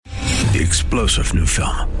The explosive new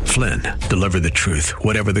film, Flynn, deliver the truth,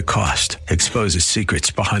 whatever the cost, exposes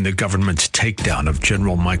secrets behind the government's takedown of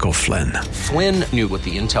General Michael Flynn. Flynn knew what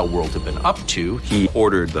the intel world had been up to. He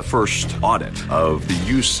ordered the first audit of the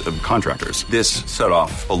use of contractors. This set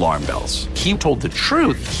off alarm bells. He told the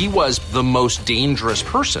truth. He was the most dangerous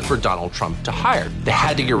person for Donald Trump to hire. They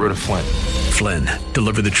had to get rid of Flynn. Flynn,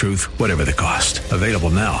 deliver the truth, whatever the cost. Available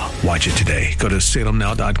now. Watch it today. Go to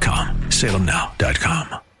salemnow.com.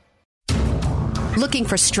 salemnow.com. Looking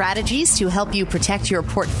for strategies to help you protect your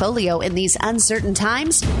portfolio in these uncertain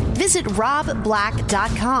times? Visit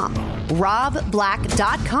robblack.com.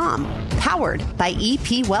 robblack.com, powered by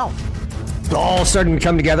EP Wealth. It's all starting to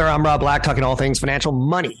come together. I'm Rob Black, talking all things financial,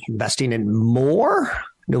 money, investing, and more.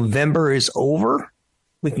 November is over.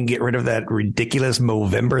 We can get rid of that ridiculous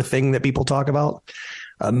Movember thing that people talk about.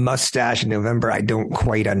 A mustache in November, I don't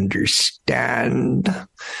quite understand.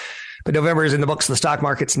 But November is in the books. The stock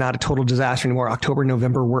market's not a total disaster anymore. October,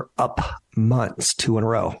 November, we're up months, 2 in a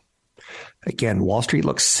row. Again, Wall Street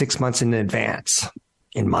looks 6 months in advance.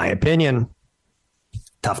 In my opinion,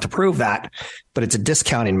 tough to prove that, but it's a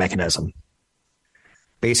discounting mechanism.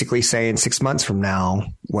 Basically saying 6 months from now,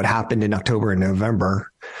 what happened in October and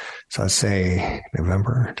November. So let's say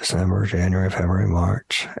November, December, January, February,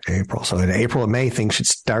 March, April. So in April and May, things should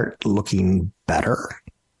start looking better.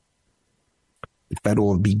 The Fed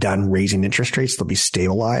will be done raising interest rates. They'll be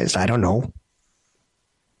stabilized. I don't know.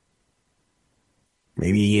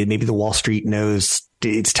 Maybe the Wall Street knows.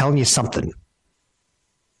 It's telling you something.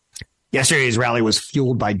 Yesterday's rally was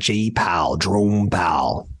fueled by Jerome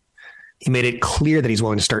Powell. He made it clear that he's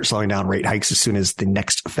willing to start slowing down rate hikes as soon as the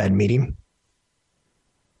next Fed meeting.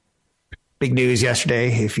 Big news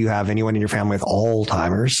yesterday. If you have anyone in your family with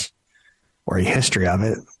Alzheimer's or a history of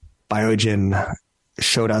it, Biogen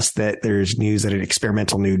showed us that there's news that an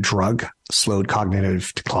experimental new drug slowed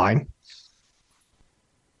cognitive decline.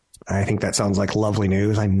 I think that sounds like lovely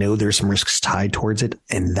news. I know there's some risks tied towards it,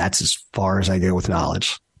 and that's as far as I go with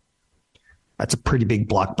knowledge. That's a pretty big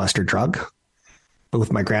blockbuster drug.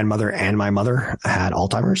 Both my grandmother and my mother had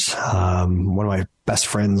Alzheimer's. One of my best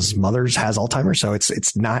friend's mothers has Alzheimer's, so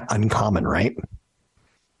it's not uncommon, right?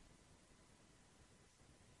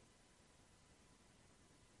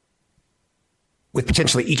 With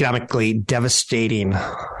potentially economically devastating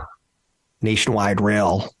nationwide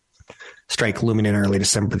rail strike looming in early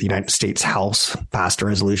December, the United States House passed a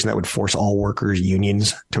resolution that would force all workers'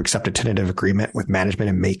 unions to accept a tentative agreement with management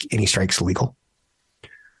and make any strikes illegal.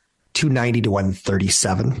 290 to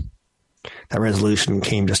 137. That resolution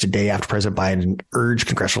came just a day after President Biden urged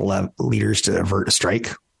congressional leaders to avert a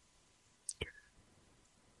strike.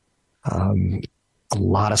 A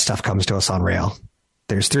lot of stuff comes to us on rail.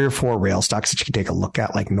 There's 3 or 4 rail stocks that you can take a look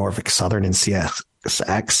at, like Norfolk Southern and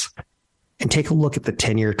CSX, and take a look at the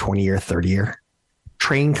 10-year, 20-year, 30-year.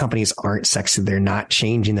 Train companies aren't sexy. They're not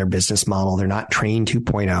changing their business model. They're not Train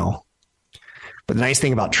 2.0. But the nice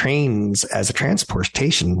thing about trains as a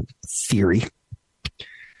transportation theory,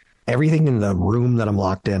 everything in the room that I'm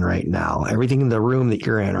locked in right now, everything in the room that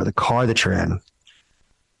you're in or the car that you're in,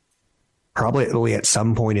 probably at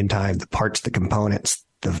some point in time, the parts, the components,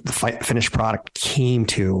 the finished product came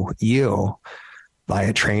to you by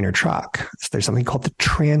a train or truck. So there's something called the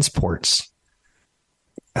transports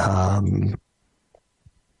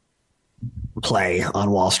play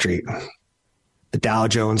on Wall Street. The Dow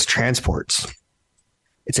Jones Transports.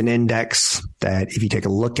 It's an index that if you take a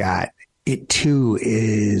look at, it too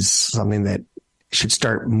is something that should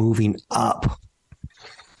start moving up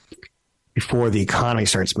before the economy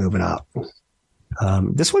starts moving up.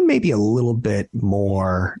 This one may be a little bit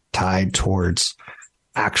more tied towards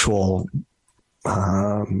actual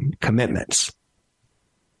commitments.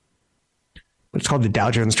 It's called the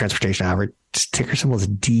Dow Jones Transportation Average. Ticker symbol is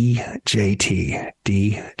DJT.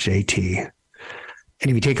 DJT. And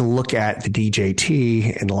if you take a look at the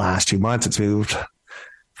DJT in the last 2 months, it's moved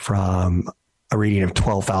from a reading of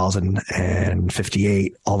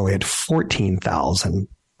 12,058 all the way to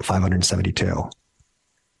 14,572.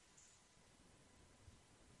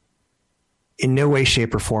 In no way,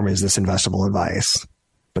 shape, or form is this investable advice.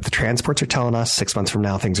 But the transports are telling us 6 months from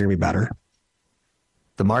now things are going to be better.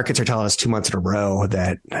 The markets are telling us 2 months in a row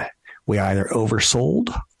that we either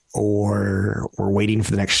oversold or we're waiting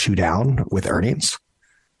for the next shoe down with earnings.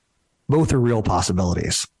 Both are real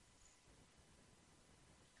possibilities.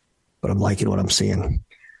 But I'm liking what I'm seeing.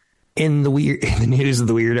 In the news of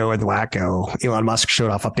the weirdo and the wacko, Elon Musk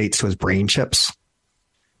showed off updates to his brain chips.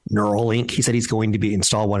 Neuralink, he said he's going to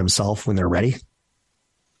install one himself when they're ready.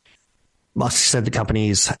 Musk said the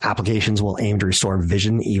company's applications will aim to restore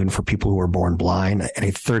vision even for people who are born blind. And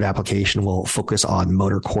a third application will focus on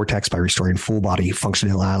motor cortex by restoring full body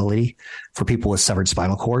functionality for people with severed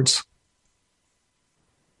spinal cords.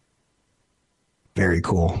 Very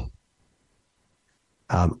cool.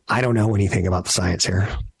 I don't know anything about the science here.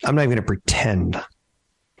 I'm not even going to pretend.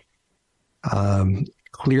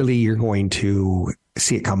 Clearly, you're going to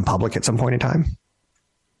see it come public at some point in time.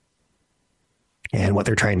 And what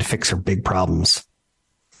they're trying to fix are big problems.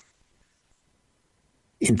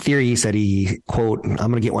 In theory, he said quote, I'm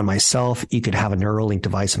going to get one myself. You could have a Neuralink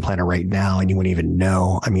device implanted right now and you wouldn't even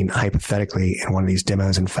know. I mean, hypothetically, in one of these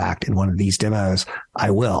demos, in fact, in one of these demos,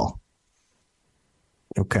 I will.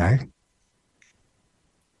 Okay.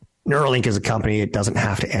 Neuralink is a company. It doesn't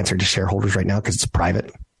have to answer to shareholders right now because it's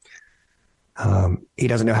private. He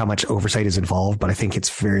doesn't know how much oversight is involved, but I think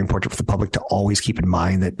it's very important for the public to always keep in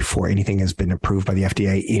mind that before anything has been approved by the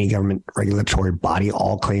FDA, any government regulatory body,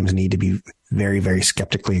 all claims need to be very, very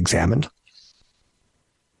skeptically examined.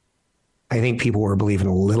 I think people were believing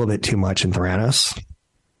a little bit too much in Theranos.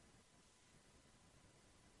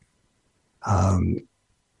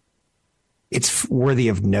 It's worthy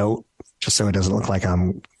of note, just so it doesn't look like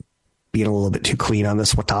I'm being a little bit too clean on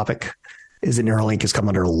this topic, is that Neuralink has come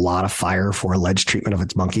under a lot of fire for alleged treatment of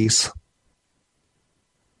its monkeys.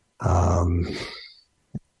 And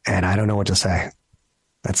I don't know what to say.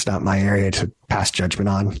 That's not my area to pass judgment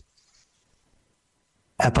on.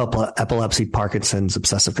 Epilepsy, Parkinson's,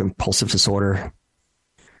 obsessive compulsive disorder.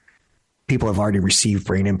 People have already received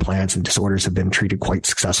brain implants and disorders have been treated quite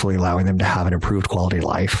successfully, allowing them to have an improved quality of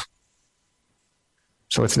life.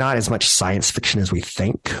 So it's not as much science fiction as we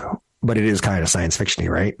think, but it is kind of science fiction-y,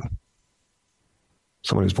 right?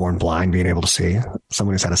 Someone who's born blind being able to see.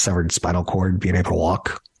 Someone who's had a severed spinal cord being able to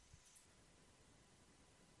walk.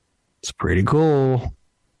 It's pretty cool.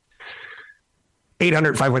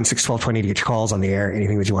 800-516-1220 to get your calls on the air.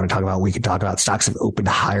 Anything that you want to talk about, we can talk about. Stocks have opened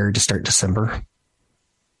higher to start December.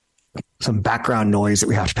 Some background noise that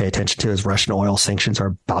we have to pay attention to as Russian oil sanctions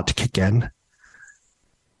are about to kick in.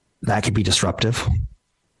 That could be disruptive.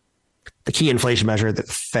 The key inflation measure that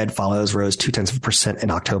the Fed follows rose 0.2%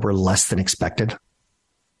 in October, less than expected.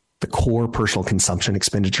 The core personal consumption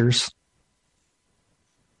expenditures.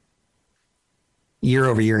 Year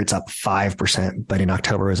over year, it's up 5%, but in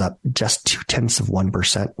October, it was up just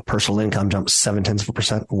 0.2%. Personal income jumped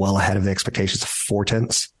 0.7%, well ahead of the expectations of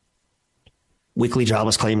 0.4. Weekly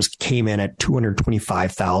jobless claims came in at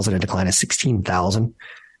 225,000, a decline of 16,000.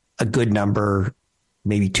 A good number,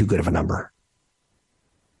 maybe too good of a number.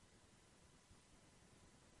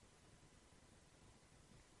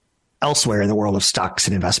 Elsewhere in the world of stocks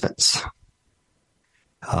and investments.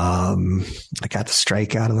 I got the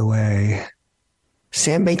strike out of the way.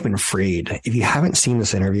 Sam Bankman-Fried, if you haven't seen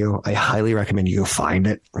this interview, I highly recommend you go find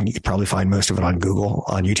it. You could probably find most of it on Google,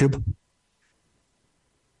 on YouTube.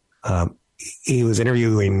 He was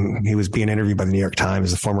being interviewed by the New York Times.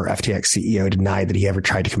 The former FTX CEO denied that he ever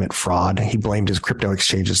tried to commit fraud. He blamed his crypto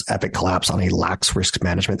exchange's epic collapse on a lax risk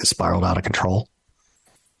management that spiraled out of control.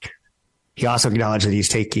 He also acknowledged that he's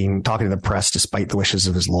talking to the press despite the wishes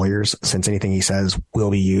of his lawyers, since anything he says will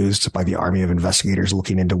be used by the army of investigators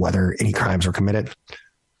looking into whether any crimes were committed.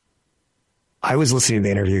 I was listening to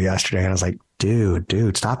the interview yesterday and I was like,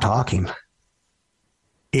 dude, stop talking.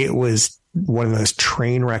 It was one of those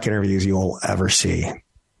train wreck interviews you'll ever see.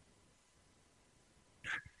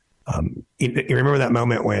 You remember that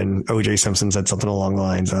moment when O.J. Simpson said something along the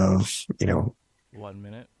lines of, 1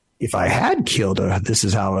 minute. If I had killed her, this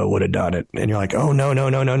is how I would have done it. And you're like, oh, no.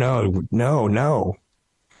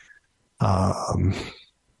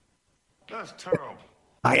 That's terrible.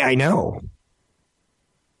 I know.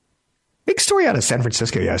 Big story out of San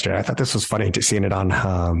Francisco yesterday. I thought this was funny to seeing it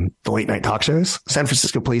on the late night talk shows. San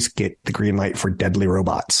Francisco police get the green light for deadly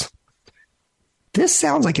robots. This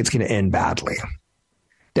sounds like it's going to end badly.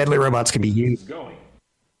 Deadly robots can be used.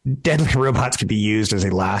 Deadly robots could be used as a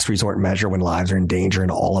last resort measure when lives are in danger and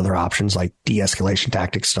all other options like de-escalation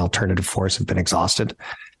tactics and alternative force have been exhausted.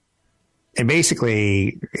 And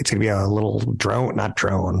basically, it's going to be a little drone,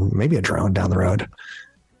 maybe a drone down the road.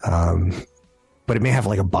 But it may have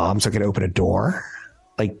like a bomb so it can open a door.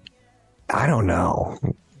 Like, I don't know.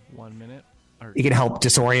 1 minute. It can help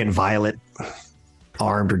disorient violent,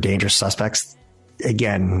 armed or dangerous suspects.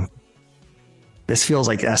 Again, this feels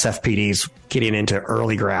like SFPD's getting into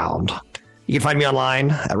early ground. You can find me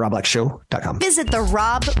online at robblackshow.com. Visit The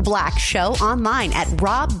Rob Black Show online at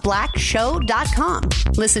robblackshow.com.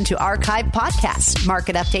 Listen to archive podcasts,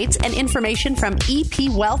 market updates, and information from EP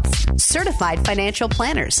Wealth's certified financial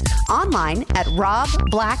planners online at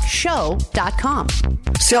robblackshow.com.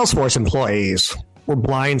 Salesforce employees were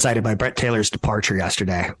blindsided by Brett Taylor's departure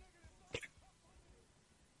yesterday.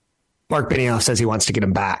 Mark Benioff says he wants to get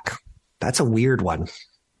him back. That's a weird one.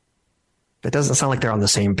 That doesn't sound like they're on the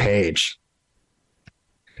same page.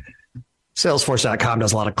 Salesforce.com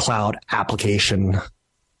does a lot of cloud application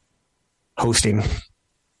hosting.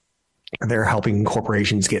 They're helping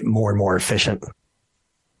corporations get more and more efficient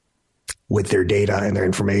with their data and their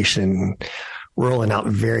information, rolling out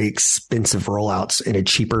very expensive rollouts in a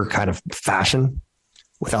cheaper kind of fashion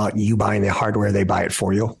without you buying the hardware. They buy it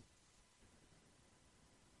for you.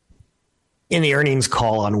 In the earnings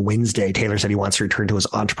call on Wednesday, Taylor said he wants to return to his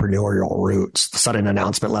entrepreneurial roots. The sudden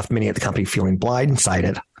announcement left many at the company feeling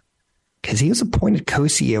blindsided because he was appointed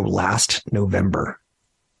co-CEO last November.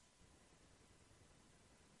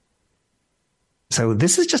 So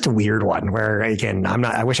this is just a weird one where, again,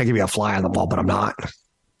 I wish I could be a fly on the wall, but I'm not.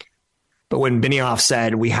 But when Benioff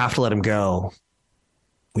said, we have to let him go,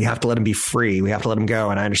 we have to let him be free, we have to let him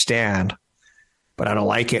go, and I understand, but I don't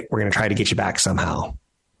like it, we're going to try to get you back somehow.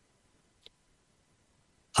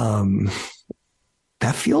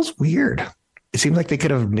 That feels weird. It seems like they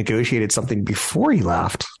could have negotiated something before he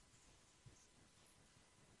left.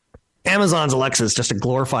 Amazon's Alexa is just a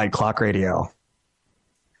glorified clock radio.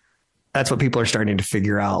 That's what people are starting to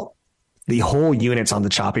figure out. The whole unit's on the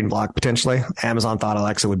chopping block, potentially. Amazon thought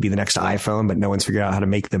Alexa would be the next iPhone, but no one's figured out how to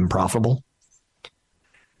make them profitable.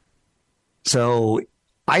 So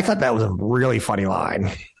I thought that was a really funny line.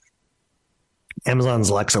 Amazon's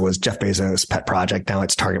Alexa was Jeff Bezos' pet project. Now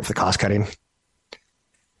it's target for the cost cutting.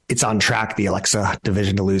 It's on track, the Alexa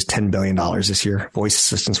division, to lose $10 billion this year. Voice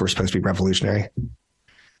assistants were supposed to be revolutionary.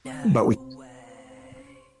 But we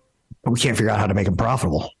can't figure out how to make them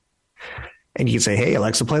profitable. And you can say, hey,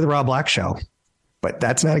 Alexa, play the Rob Black Show. But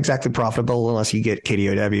that's not exactly profitable unless you get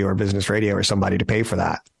KDOW or Business Radio or somebody to pay for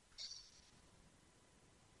that.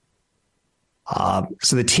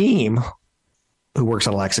 So the team who works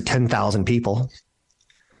on Alexa, 10,000 people,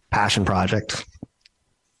 passion project,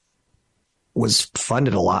 was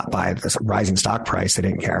funded a lot by this rising stock price. They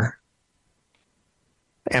didn't care.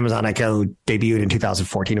 Amazon Echo debuted in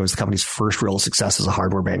 2014. It was the company's first real success as a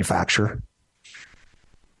hardware manufacturer.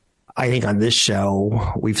 I think on this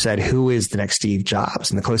show, we've said, who is the next Steve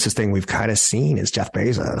Jobs? And the closest thing we've kind of seen is Jeff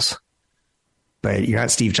Bezos. But you're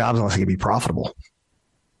not Steve Jobs unless you can be profitable.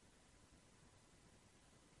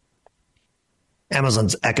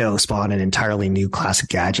 Amazon's Echo spawned an entirely new class of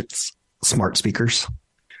gadgets, smart speakers.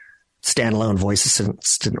 Standalone voice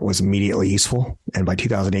assistant was immediately useful. And by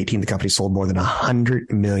 2018, the company sold more than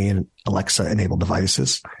 100 million Alexa-enabled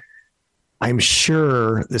devices. I'm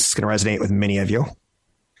sure this is going to resonate with many of you.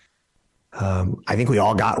 I think we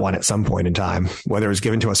all got one at some point in time, whether it was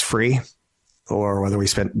given to us free or whether we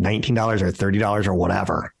spent $19 or $30 or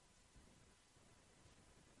whatever.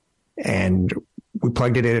 And we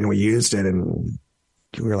plugged it in and we used it, and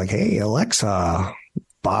we were like, hey, Alexa,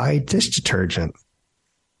 buy dish detergent.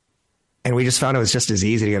 And we just found it was just as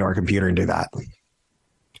easy to get on our computer and do that.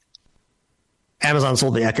 Amazon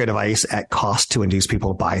sold the Echo device at cost to induce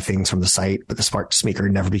people to buy things from the site, but the smart speaker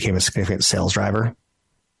never became a significant sales driver.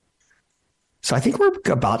 So I think we're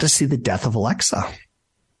about to see the death of Alexa.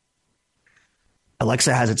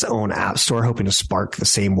 Alexa has its own app store, hoping to spark the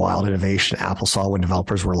same wild innovation Apple saw when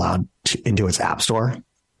developers were allowed into its app store.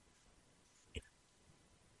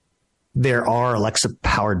 There are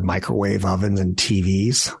Alexa-powered microwave ovens and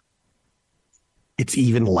TVs. It's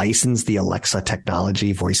even licensed the Alexa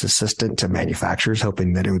technology voice assistant to manufacturers,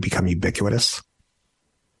 hoping that it would become ubiquitous.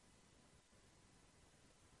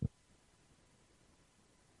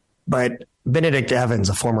 But Benedict Evans,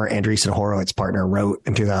 a former Andreessen Horowitz partner, wrote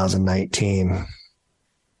in 2019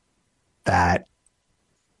 that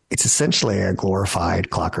it's essentially a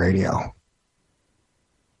glorified clock radio.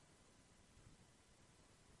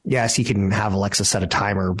 Yes, you can have Alexa set a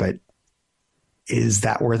timer, but is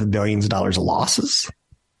that worth billions of dollars of losses?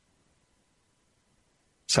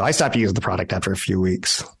 So I stopped using the product after a few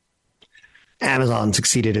weeks. Amazon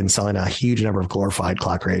succeeded in selling a huge number of glorified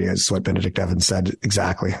clock radios, is what Benedict Evans said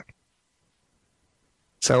exactly.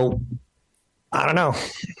 So, I don't know.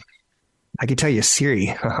 I can tell you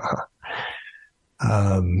Siri.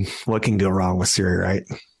 What can go wrong with Siri, right?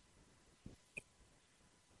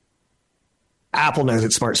 Apple knows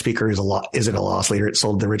its smart speaker isn't a loss leader. It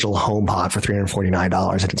sold the original HomePod for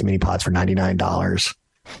 $349 and its mini pods for $99.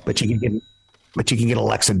 But you can get but you can get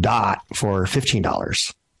Alexa Dot for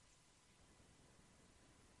 $15.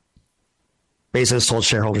 Bezos told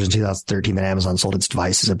shareholders in 2013 that Amazon sold its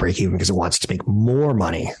devices at break-even because it wants to make more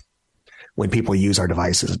money when people use our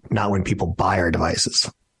devices, not when people buy our devices.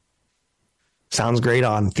 Sounds great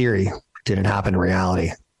on theory. Didn't happen in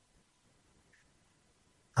reality.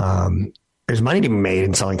 There's money to be made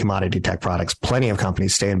in selling commodity tech products. Plenty of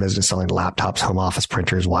companies stay in business selling laptops, home office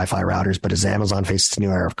printers, Wi-Fi routers. But as Amazon faces a new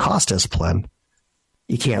era of cost discipline,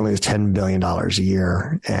 you can't lose $10 billion a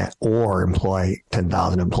year or employ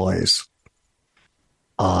 10,000 employees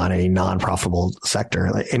on a non-profitable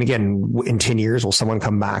sector. And again, in 10 years, will someone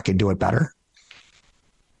come back and do it better?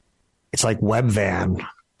 It's like Webvan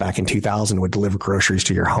back in 2000 would deliver groceries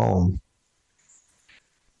to your home.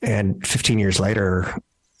 And 15 years later,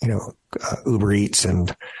 Uber Eats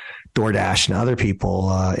and DoorDash and other people,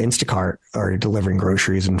 Instacart, are delivering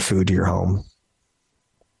groceries and food to your home.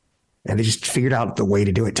 And they just figured out the way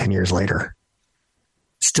to do it 10 years later.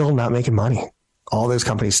 Still not making money. All those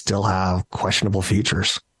companies still have questionable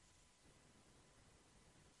futures.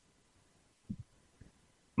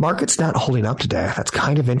 Market's not holding up today. That's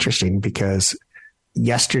kind of interesting because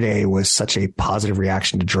yesterday was such a positive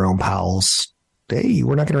reaction to Jerome Powell's, hey,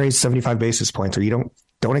 we're not going to raise 75 basis points, or you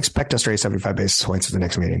don't expect us to raise 75 basis points at the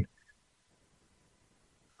next meeting.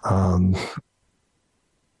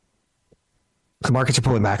 The markets are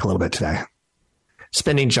pulling back a little bit today.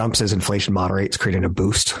 Spending jumps as inflation moderates, creating a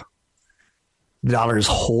boost. The dollar is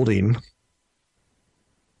holding,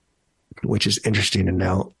 which is interesting to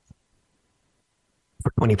note.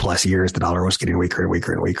 For 20 plus years, the dollar was getting weaker and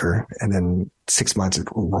weaker and weaker. And then 6 months, it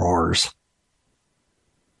roars.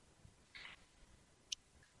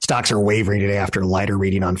 Stocks are wavering today after lighter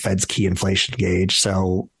reading on Fed's key inflation gauge.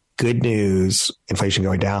 So good news, inflation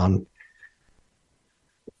going down,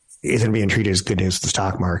 isn't being treated as good news for the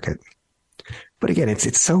stock market. But again,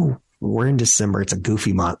 we're in December. It's a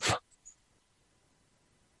goofy month,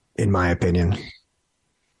 in my opinion.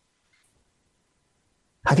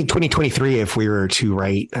 I think 2023, if we were to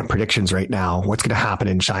write predictions right now, what's going to happen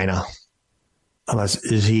in China, unless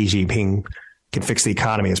Xi Jinping can fix the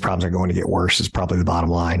economy, his problems are going to get worse, is probably the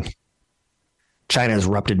bottom line. China has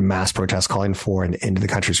erupted mass protests calling for an end to the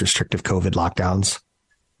country's restrictive COVID lockdowns.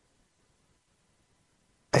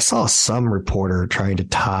 I saw some reporter trying to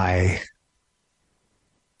tie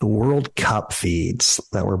the World Cup feeds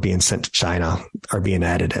that were being sent to China are being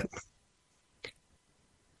edited.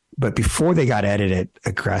 But before they got edited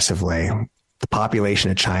aggressively, the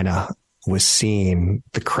population of China was seeing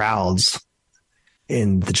the crowds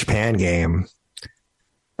in the Japan game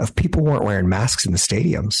of people weren't wearing masks in the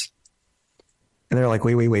stadiums. And they're like,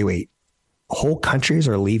 wait. Whole countries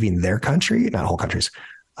are leaving their country? Not whole countries.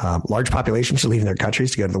 Large populations are leaving their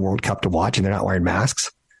countries to go to the World Cup to watch, and they're not wearing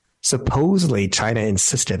masks. Supposedly, China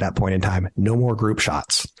insisted at that point in time, no more group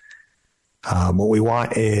shots. What we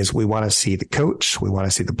want is we want to see the coach. We want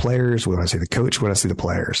to see the players. We want to see the coach. We want to see the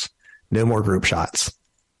players. No more group shots.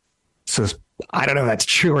 So I don't know if that's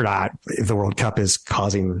true or not, if the World Cup is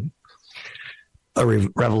causing a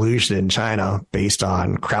revolution in China based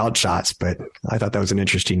on crowd shots, but I thought that was an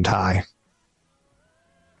interesting tie.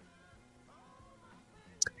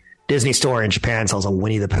 Disney Store in Japan sells a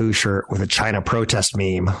Winnie the Pooh shirt with a China protest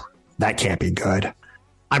meme. That can't be good.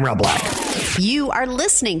 I'm Rob Black. You are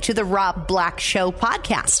listening to the Rob Black Show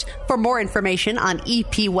podcast. For more information on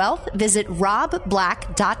EP Wealth, visit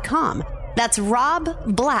robblack.com. That's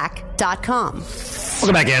robblack.com.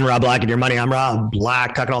 Welcome back in, Rob Black and Your Money. I'm Rob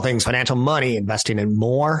Black, talking all things financial, money, investing, and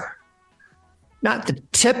more. Not the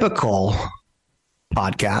typical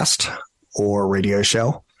podcast or radio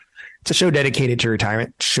show. It's a show dedicated to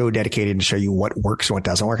retirement, show dedicated to show you what works and what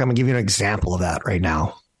doesn't work. I'm going to give you an example of that right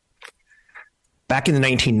now. Back in the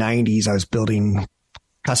 1990s, I was building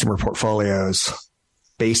customer portfolios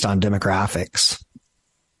based on demographics.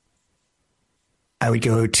 I would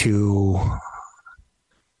go to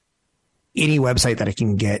any website that I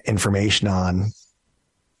can get information on.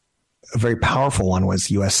 A very powerful one was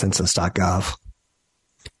uscensus.gov.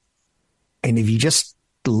 And if you just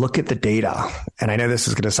look at the data, and I know this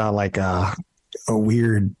is going to sound like a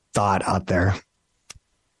weird thought out there,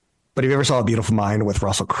 but if you ever saw A Beautiful Mind with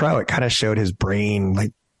Russell Crowe, it kind of showed his brain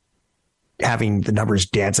like having the numbers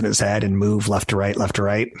dance in his head and move left to right, left to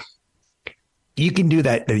right. You can do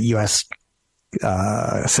that at US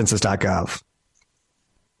census.gov.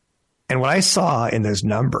 And what I saw in those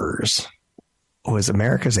numbers was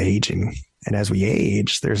America's aging. And as we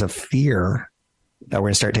age, there's a fear that we're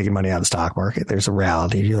going to start taking money out of the stock market. There's a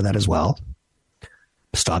reality to that as well.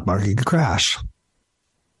 The stock market could crash.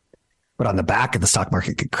 But on the back of the stock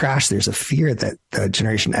market could crash, there's a fear that the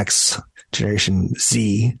Generation X, Generation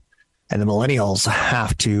Z, and the millennials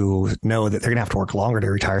have to know that they're going to have to work longer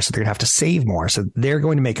to retire, so they're going to have to save more. So they're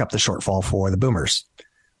going to make up the shortfall for the boomers.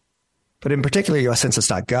 But in particular,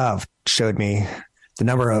 USCensus.gov showed me the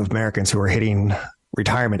number of Americans who are hitting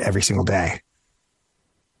retirement every single day.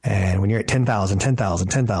 And when you're at 10,000, 10,000,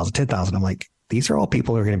 10,000, 10,000, I'm like, these are all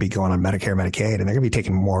people who are going to be going on Medicare, Medicaid, and they're going to be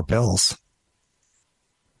taking more pills.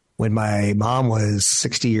 When my mom was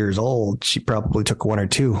 60 years old, she probably took 1 or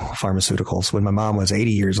 2 pharmaceuticals. When my mom was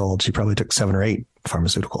 80 years old, she probably took 7 or 8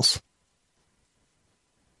 pharmaceuticals.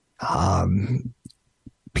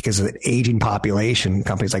 Because of the aging population,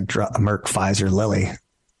 companies like Merck, Pfizer, Lilly,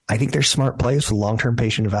 I think they're smart plays for long-term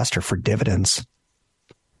patient investor for dividends.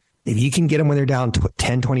 If you can get them when they're down to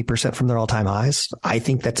 10, 20% from their all-time highs, I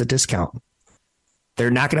think that's a discount. They're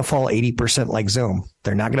not going to fall 80% like Zoom.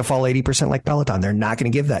 They're not going to fall 80% like Peloton. They're not going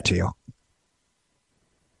to give that to you.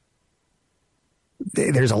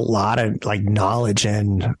 There's a lot of like knowledge,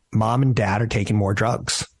 and mom and dad are taking more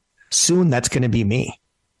drugs. Soon that's going to be me.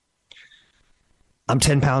 I'm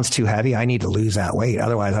 10 pounds too heavy. I need to lose that weight.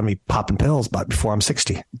 Otherwise, I'm going to be popping pills but before I'm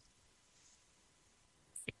 60.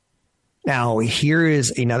 Now, here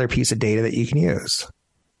is another piece of data that you can use.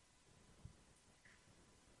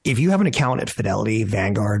 If you have an account at Fidelity,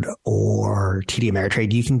 Vanguard, or TD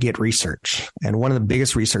Ameritrade, you can get research. And one of the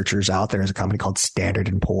biggest researchers out there is a company called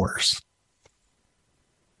Standard & Poor's.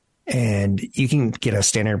 And you can get a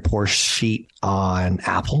Standard & Poor's sheet on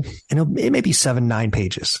Apple, and it may be 7, 9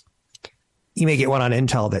 pages. You may get one on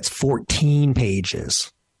Intel that's 14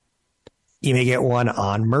 pages. You may get one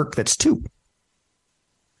on Merck that's 2.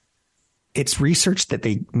 It's research that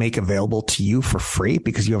they make available to you for free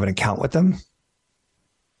because you have an account with them.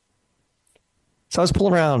 So I was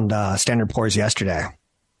pulling around Standard & Poor's yesterday.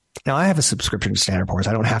 Now, I have a subscription to Standard & Poor's.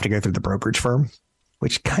 I don't have to go through the brokerage firm,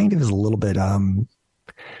 which kind of is a little bit,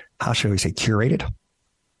 how should we say, curated.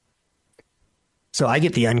 So I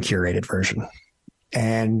get the uncurated version.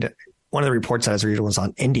 And one of the reports that I was reading was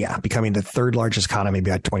on India becoming the 3rd largest economy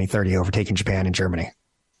by 2030, overtaking Japan and Germany.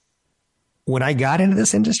 When I got into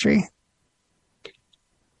this industry,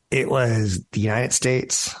 it was the United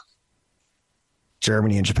States,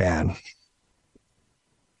 Germany, and Japan.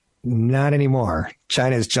 Not anymore.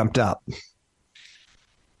 China's jumped up.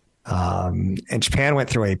 And Japan went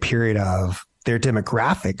through a period of their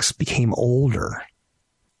demographics became older.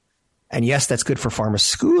 And yes, that's good for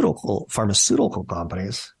pharmaceutical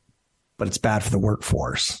companies, but it's bad for the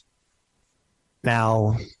workforce.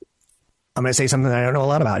 Now, I'm going to say something that I don't know a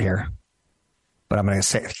lot about here, but I'm going to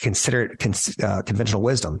say consider it conventional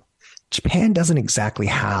wisdom. Japan doesn't exactly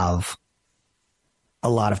have a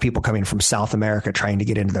lot of people coming from South America trying to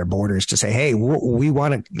get into their borders to say, hey, we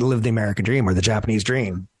want to live the American dream or the Japanese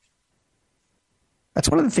dream. That's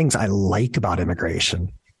one of the things I like about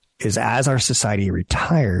immigration is as our society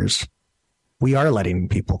retires, we are letting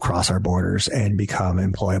people cross our borders and become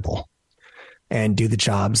employable and do the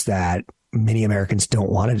jobs that many Americans don't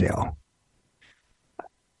want to do.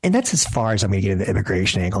 And that's as far as I'm going to get into the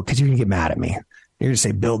immigration angle, because you're going to get mad at me. You're going to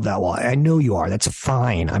say, build that wall. I know you are. That's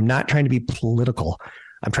fine. I'm not trying to be political.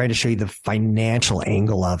 I'm trying to show you the financial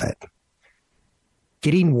angle of it.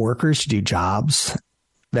 Getting workers to do jobs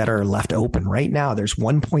that are left open. Right now, there's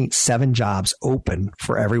 1.7 jobs open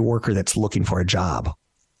for every worker that's looking for a job.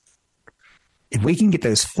 If we can get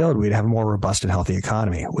those filled, we'd have a more robust and healthy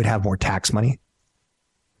economy. We'd have more tax money.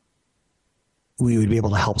 We would be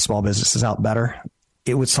able to help small businesses out better.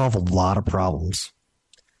 It would solve a lot of problems.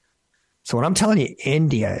 So when I'm telling you,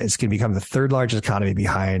 India is going to become the 3rd largest economy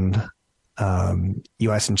behind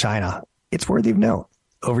U.S. and China, it's worthy of note,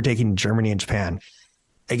 overtaking Germany and Japan.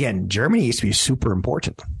 Again, Germany used to be super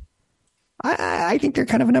important. I think they're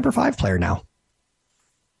kind of a number 5 player now.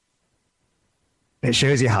 It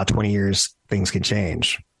shows you how 20 years things can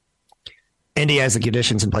change. India has the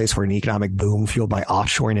conditions in place for an economic boom fueled by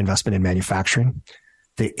offshoring investment in manufacturing,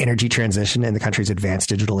 the energy transition, and the country's advanced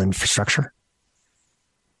digital infrastructure.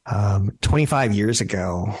 25 years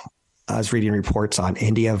ago, I was reading reports on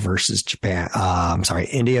India versus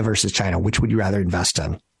India versus China. Which would you rather invest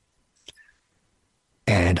in?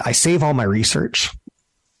 And I save all my research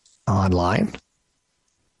online.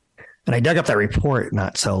 And I dug up that report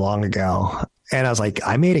not so long ago. And I was like,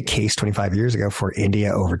 I made a case 25 years ago for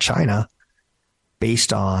India over China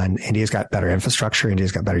based on India's got better infrastructure.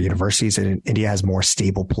 India's got better universities, and India has more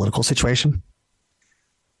stable political situation.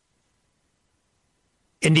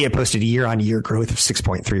 India posted year-on-year growth of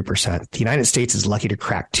 6.3%. The United States is lucky to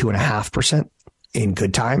crack 2.5% in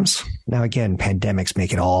good times. Now, again, pandemics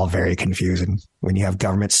make it all very confusing when you have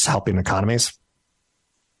governments helping economies.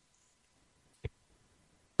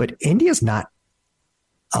 But India's not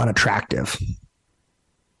unattractive.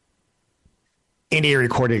 India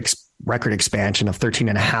recorded record expansion of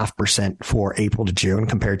 13.5% for April to June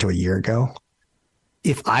compared to a year ago.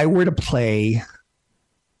 If I were to play,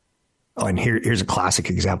 and here's a classic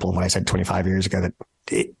example of what I said 25 years ago, that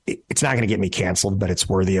it's not going to get me canceled, but it's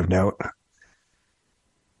worthy of note.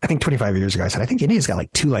 I think 25 years ago, I said, I think India's got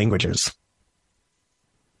like 2 languages.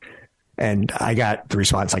 And I got the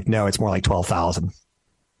response like, no, it's more like 12,000.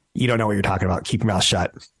 You don't know what you're talking about. Keep your mouth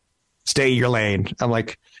shut. Stay in your lane. I'm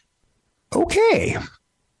like, okay.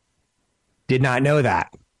 Did not know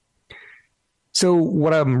that. So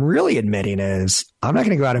what I'm really admitting is I'm not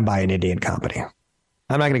going to go out and buy an Indian company.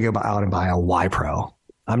 I'm not going to go out and buy a Wipro.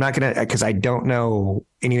 I'm not going to, because I don't know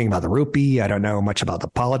anything about the rupee. I don't know much about the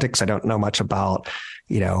politics. I don't know much about,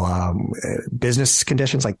 business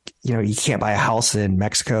conditions. Like, you can't buy a house in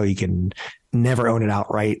Mexico. You can never own it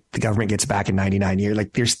outright. The government gets it back in 99 years.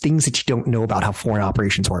 Like, there's things that you don't know about how foreign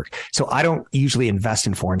operations work. So I don't usually invest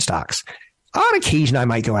in foreign stocks. On occasion, I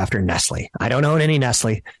might go after Nestle. I don't own any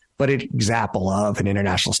Nestle, but an example of an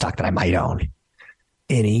international stock that I might own.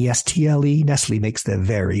 Nestle. Nestle makes the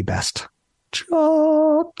very best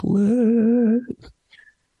chocolate.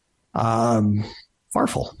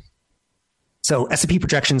 Farfel. So S&P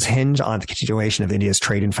projections hinge on the continuation of India's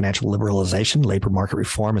trade and financial liberalization, labor market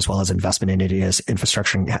reform, as well as investment in India's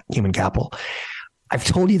infrastructure and human capital. I've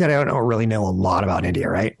told you that I don't really know a lot about India,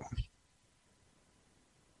 right?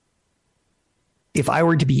 If I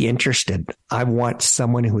were to be interested, I want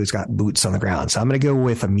someone who has got boots on the ground. So I'm going to go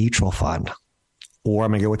with a mutual fund, or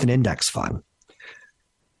I'm going to go with an index fund.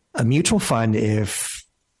 A mutual fund, if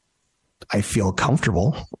I feel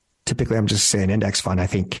comfortable, typically I'm just saying index fund. I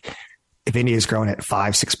think if India is growing at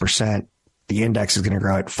 5-6%, the index is going to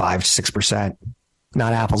grow at 5-6%,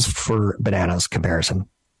 not apples for bananas comparison.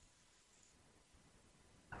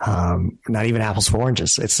 Not even apples for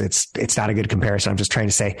oranges. It's not a good comparison. I'm just trying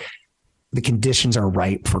to say the conditions are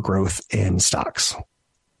ripe for growth in stocks. A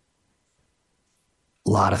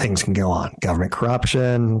lot of things can go on. Government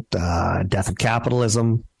corruption, death of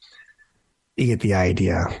capitalism. You get the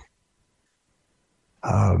idea.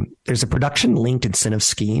 There's a production-linked incentive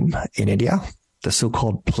scheme in India, the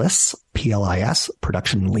so-called PLIS, P-L-I-S,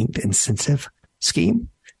 Production-Linked Incentive Scheme.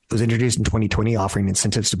 It was introduced in 2020, offering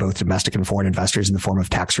incentives to both domestic and foreign investors in the form of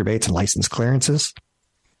tax rebates and license clearances,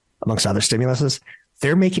 amongst other stimuluses.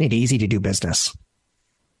 They're making it easy to do business.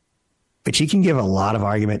 But you can give a lot of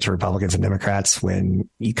argument to Republicans and Democrats when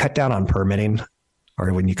you cut down on permitting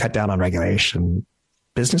or when you cut down on regulation,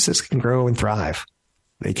 businesses can grow and thrive.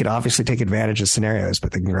 They can obviously take advantage of scenarios,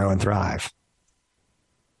 but they can grow and thrive.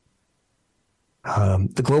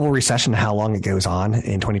 The global recession, how long it goes on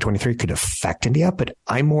in 2023 could affect India, but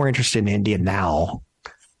I'm more interested in India now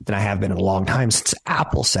than I have been in a long time since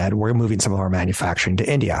Apple said we're moving some of our manufacturing to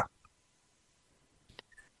India.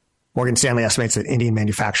 Morgan Stanley estimates that Indian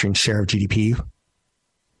manufacturing share of GDP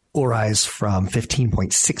will rise from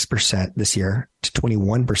 15.6% this year to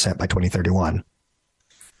 21% by 2031.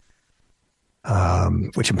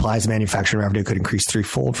 Which implies manufacturing revenue could increase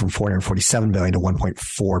threefold from $447 billion to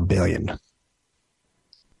 $1.4 billion.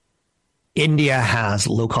 India has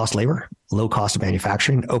low-cost labor, low-cost of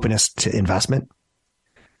manufacturing, openness to investment.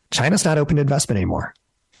 China's not open to investment anymore.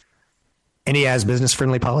 India has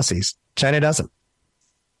business-friendly policies. China doesn't.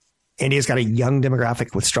 India's got a young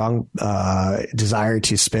demographic with strong desire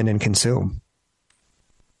to spend and consume.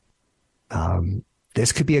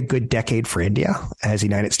 This could be a good decade for India as the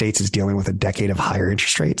United States is dealing with a decade of higher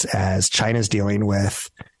interest rates, as China's dealing with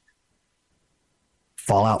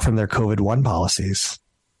fallout from their COVID-1 policies.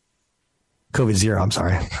 COVID zero, I'm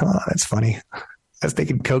sorry. Oh, that's funny. I was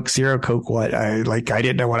thinking Coke zero, Coke what? I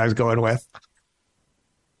didn't know what I was going with.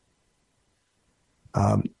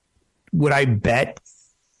 Would I bet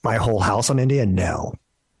my whole house on India? No.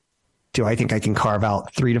 Do I think I can carve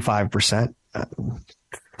out 3 to 5%?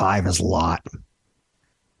 5 is a lot.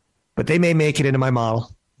 But they may make it into my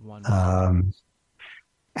model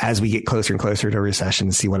as we get closer and closer to a recession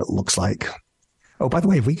and see what it looks like. Oh, by the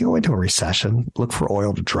way, if we go into a recession, look for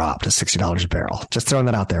oil to drop to $60 a barrel. Just throwing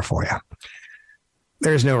that out there for you.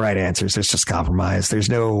 There's no right answers. There's just compromise. There's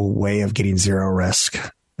no way of getting zero risk.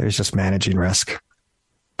 There's just managing risk.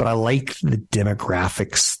 But I like the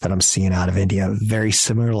demographics that I'm seeing out of India. Very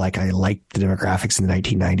similar, like I liked the demographics in the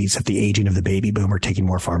 1990s of the aging of the baby boomer taking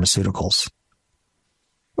more pharmaceuticals.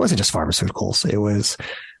 It wasn't just pharmaceuticals. It was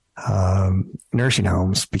nursing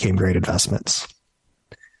homes became great investments.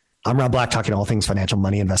 I'm Rob Black, talking all things financial,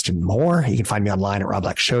 money, investing, more. You can find me online at Rob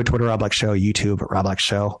Black Show, Twitter, Rob Black Show, YouTube at Rob Black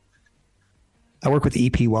Show. I work with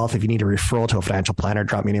EP Wealth. If you need a referral to a financial planner,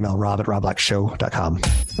 drop me an email, rob@robblackshow.com.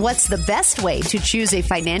 What's the best way to choose a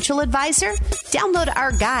financial advisor? Download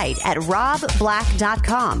our guide at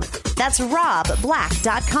robblack.com. That's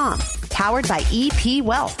robblack.com. Powered by EP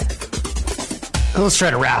Wealth. Let's try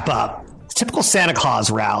to wrap up. The typical Santa Claus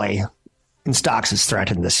rally in stocks is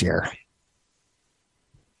threatened this year.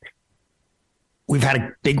 We've had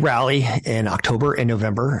a big rally in October and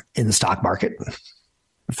November in the stock market.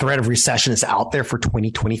 The threat of recession is out there for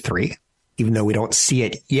 2023, even though we don't see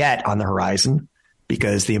it yet on the horizon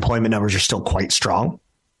because the employment numbers are still quite strong.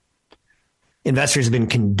 Investors have been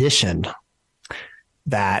conditioned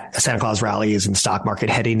that a Santa Claus rally is in the stock market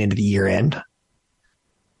heading into the year end.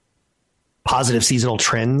 Positive seasonal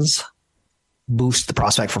trends boost the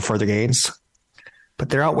prospect for further gains, but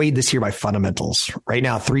they're outweighed this year by fundamentals. Right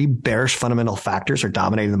now, 3 bearish fundamental factors are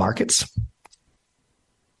dominating the markets.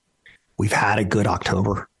 We've had a good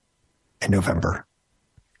October and November,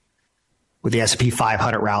 with the S&P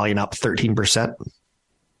 500 rallying up 13%.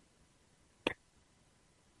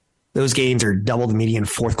 Those gains are double the median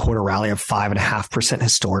fourth quarter rally of 5.5%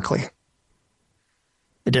 historically.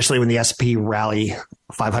 Additionally, when the S&P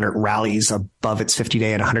 500 rallies above its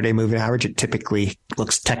 50-day and 100-day moving average, it typically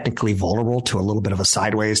looks technically vulnerable to a little bit of a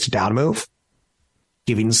sideways to down move,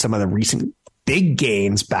 giving some of the recent big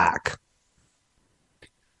gains back.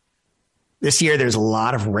 This year, there's a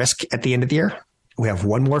lot of risk at the end of the year. We have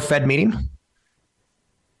one more Fed meeting.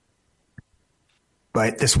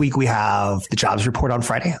 But this week, we have the jobs report on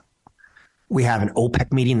Friday. We have an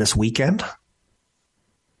OPEC meeting this weekend.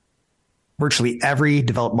 Virtually every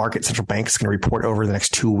developed market central bank is going to report over the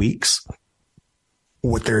next 2 weeks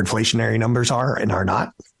what their inflationary numbers are and are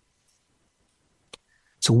not.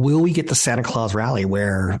 So will we get the Santa Claus rally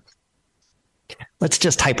where, let's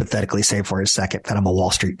just hypothetically say for a second that I'm a Wall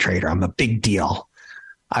Street trader. I'm a big deal.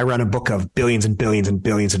 I run a book of billions and billions and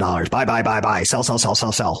billions of dollars. Buy,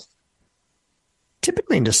 sell.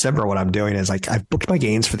 Typically in December, what I'm doing is I've booked my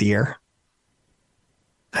gains for the year.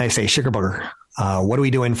 I say, sugar booger, what are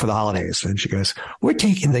we doing for the holidays? And she goes, we're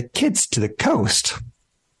taking the kids to the coast.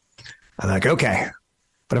 I'm like, okay,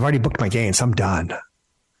 but I've already booked my gains. I'm done.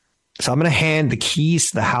 So I'm going to hand the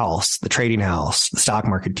keys to the house, the trading house, the stock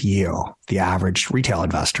market to you, the average retail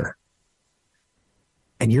investor.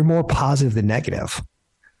 And you're more positive than negative.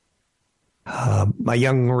 My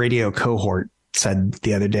young radio cohort said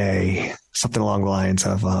the other day something along the lines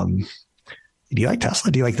of, do you like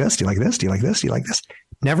Tesla? Do you like this? Do you like this? Do you like this? Do you like this?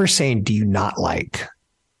 Never saying, do you not like?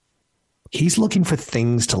 He's looking for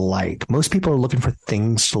things to like. Most people are looking for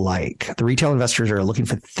things to like. The retail investors are looking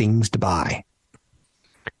for things to buy.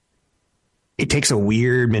 It takes a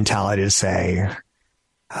weird mentality to say,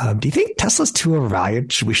 do you think Tesla's too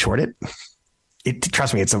overvalued? Should we short it?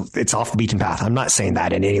 Trust me, it's off the beaten path. I'm not saying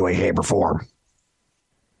that in any way, shape, or form.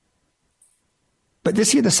 But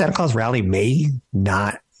this year, the Santa Claus rally may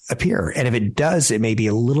not appear. And if it does, it may be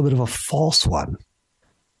a little bit of a false one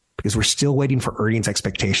because we're still waiting for earnings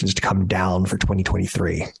expectations to come down for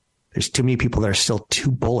 2023. There's too many people that are still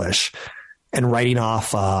too bullish and writing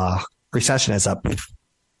off recession as up.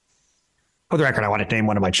 For the record, I want to name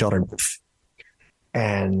one of my children.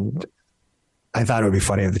 And I thought it would be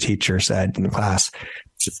funny if the teacher said in the class,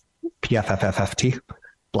 PFFFFT,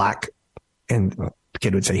 black, and the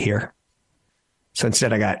kid would say here. So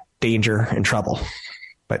instead I got danger and trouble,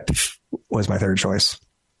 but was my third choice.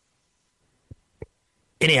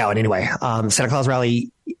 Anyway, Santa Claus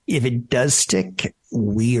rally, if it does stick,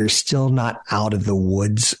 we are still not out of the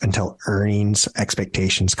woods until earnings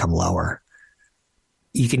expectations come lower.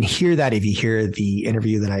 You can hear that if you hear the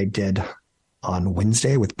interview that I did on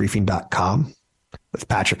Wednesday with briefing.com with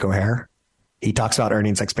Patrick O'Hare. He talks about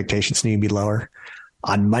earnings expectations needing to be lower.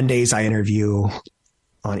 On Mondays, I interview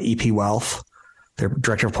on EP Wealth, their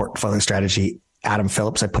director of portfolio strategy, Adam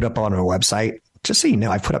Phillips. I put up on our website. Just so you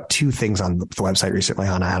know, I put up 2 things on the website recently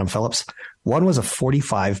on Adam Phillips. One was a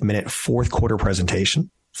 45-minute fourth quarter presentation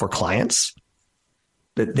for clients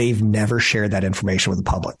that they've never shared that information with the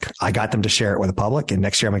public. I got them to share it with the public, and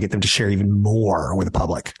next year I'm going to get them to share even more with the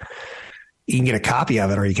public. You can get a copy of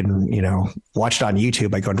it, or you can, watch it on YouTube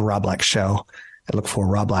by going to Rob Black Show and look for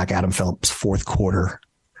Rob Black, Adam Phillips fourth quarter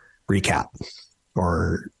recap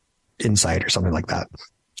or insight or something like that.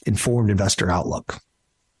 Informed Investor Outlook.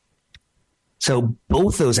 So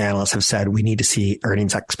both those analysts have said we need to see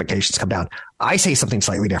earnings expectations come down. I say something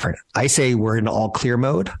slightly different. I say we're in all clear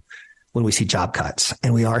mode when we see job cuts,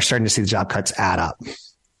 and we are starting to see the job cuts add up.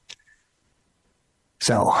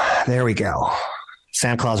 So there we go.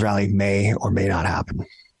 Santa Claus rally may or may not happen.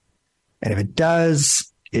 And if it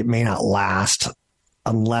does, it may not last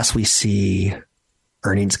unless we see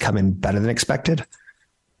earnings come in better than expected,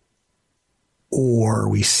 or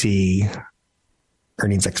we see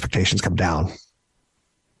earnings expectations come down.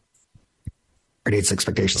 Earnings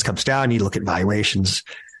expectations comes down. You look at valuations.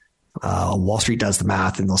 Wall Street does the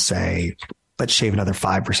math and they'll say, let's shave another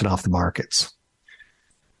 5% off the markets.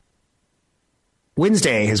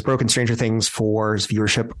 Wednesday has broken Stranger Things 4's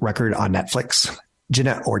viewership record on Netflix.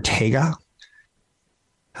 Jenna Ortega.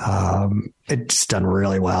 It's done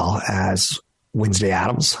really well as Wednesday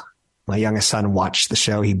Addams. My youngest son watched the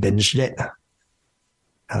show. He binged it.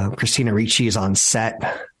 Christina Ricci is on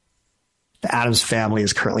set. The Addams Family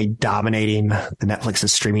is currently dominating the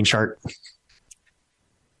Netflix's streaming chart.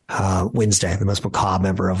 Wednesday, the most macabre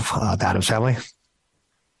member of the Addams Family.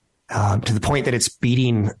 To the point that it's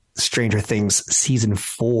beating Stranger Things season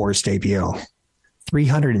 4's debut.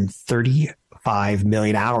 335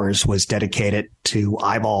 million hours was dedicated to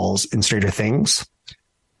eyeballs in Stranger Things.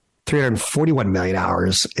 341 million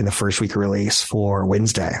hours in the first week of release for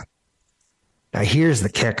Wednesday. Now, here's the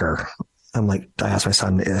kicker. I asked my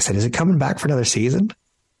son, I said, is it coming back for another season?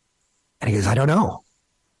 And he goes, I don't know.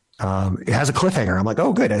 It has a cliffhanger. I'm like,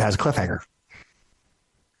 oh, good. It has a cliffhanger.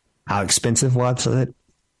 How expensive was it?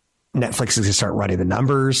 Netflix is going to start running the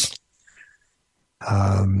numbers.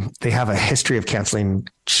 They have a history of canceling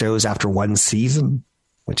shows after one season,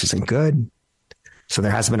 which isn't good. So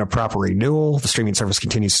there hasn't been a proper renewal. The streaming service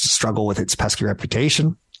continues to struggle with its pesky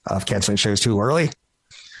reputation of canceling shows too early.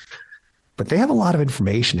 But they have a lot of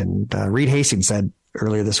information. And Reed Hastings said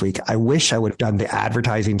earlier this week, I wish I would have done the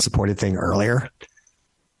advertising supported thing earlier.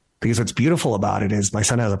 Because what's beautiful about it is my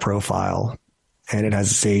son has a profile and it has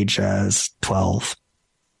his age as 12.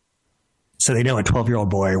 So they know a 12-year-old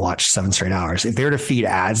boy watched 7 straight hours. If they were to feed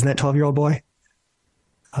ads in that 12-year-old boy,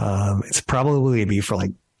 it's probably going to be for like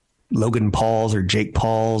Logan Paul's or Jake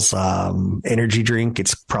Paul's energy drink.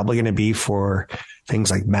 It's probably going to be for things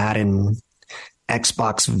like Madden,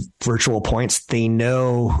 Xbox virtual points. They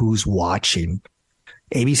know who's watching.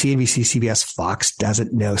 ABC, NBC, CBS, Fox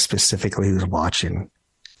doesn't know specifically who's watching.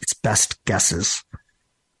 It's best guesses.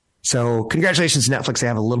 So congratulations to Netflix. They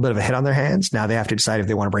have a little bit of a hit on their hands. Now they have to decide if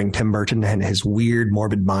they want to bring Tim Burton and his weird,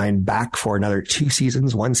 morbid mind back for another 2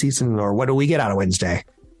 seasons, 1 season, or what do we get out of Wednesday?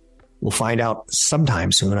 We'll find out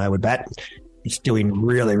sometime soon, I would bet. It's doing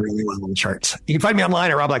really, really well on the charts. You can find me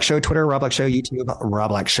online at Rob Black Show, Twitter, Rob Black Show, YouTube, Rob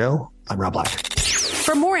Black Show. I'm Rob Black.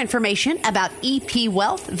 For more information about EP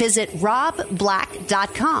Wealth, visit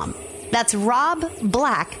robblack.com. That's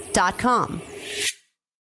robblack.com.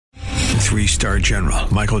 3-star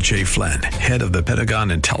General Michael J. Flynn, head of the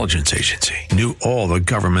Pentagon Intelligence Agency, knew all the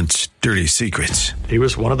government's dirty secrets. He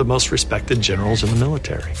was one of the most respected generals in the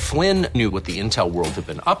military. Flynn knew what the intel world had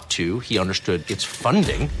been up to. He understood its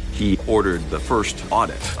funding. He ordered the first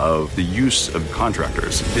audit of the use of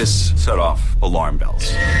contractors. This set off alarm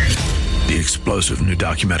bells. The explosive new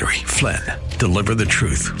documentary, Flynn, Deliver the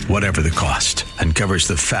Truth, Whatever the Cost, uncovers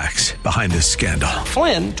the facts behind this scandal.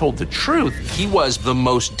 Flynn told the truth. He was the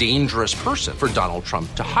most dangerous person for Donald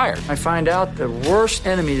Trump to hire. I find out the worst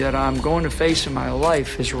enemy that I'm going to face in my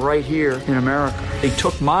life is right here in America. They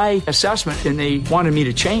took my assessment and they wanted me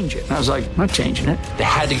to change it. And I was like, I'm not changing it. They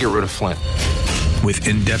had to get rid of Flynn. With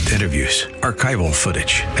in-depth interviews, archival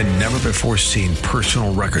footage, and never-before-seen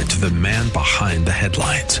personal records of the man behind the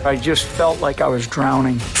headlines. I just felt like I was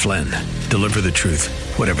drowning. Flynn, Deliver the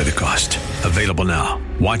Truth, Whatever the Cost. Available now.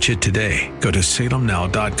 Watch it today. Go to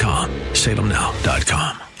salemnow.com.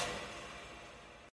 salemnow.com.